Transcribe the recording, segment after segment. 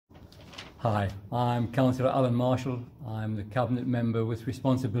Hi, I'm Councillor Alan Marshall. I'm the Cabinet Member with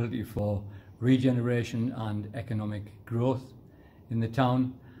responsibility for regeneration and economic growth in the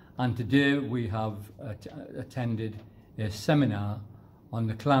town, and today we have attended a seminar on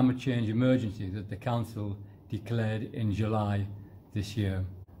the climate change emergency that the Council declared in July this year.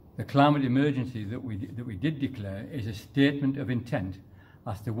 The climate emergency that we did declare is a statement of intent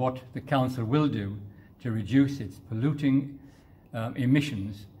as to what the Council will do to reduce its polluting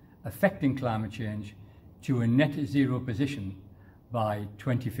emissions affecting climate change to a net zero position by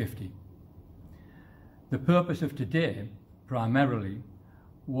 2050. The purpose of today primarily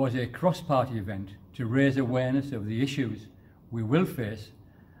was a cross-party event to raise awareness of the issues we will face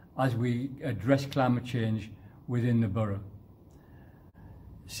as we address climate change within the borough.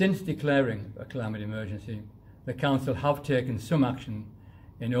 Since declaring a climate emergency, the Council have taken some action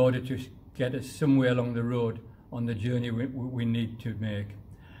in order to get us somewhere along the road on the journey we need to make.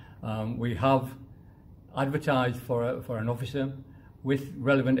 We have advertised for an officer with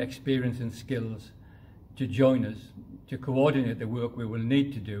relevant experience and skills to join us, to coordinate the work we will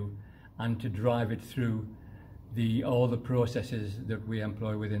need to do and to drive it through all the processes that we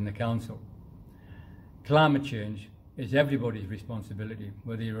employ within the Council. Climate change is everybody's responsibility,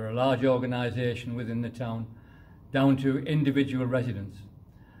 whether you're a large organisation within the town, down to individual residents.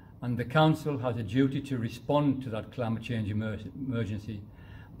 And the Council has a duty to respond to that climate change emergency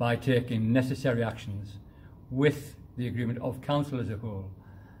by taking necessary actions with the agreement of Council as a whole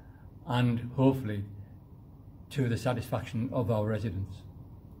and hopefully to the satisfaction of our residents.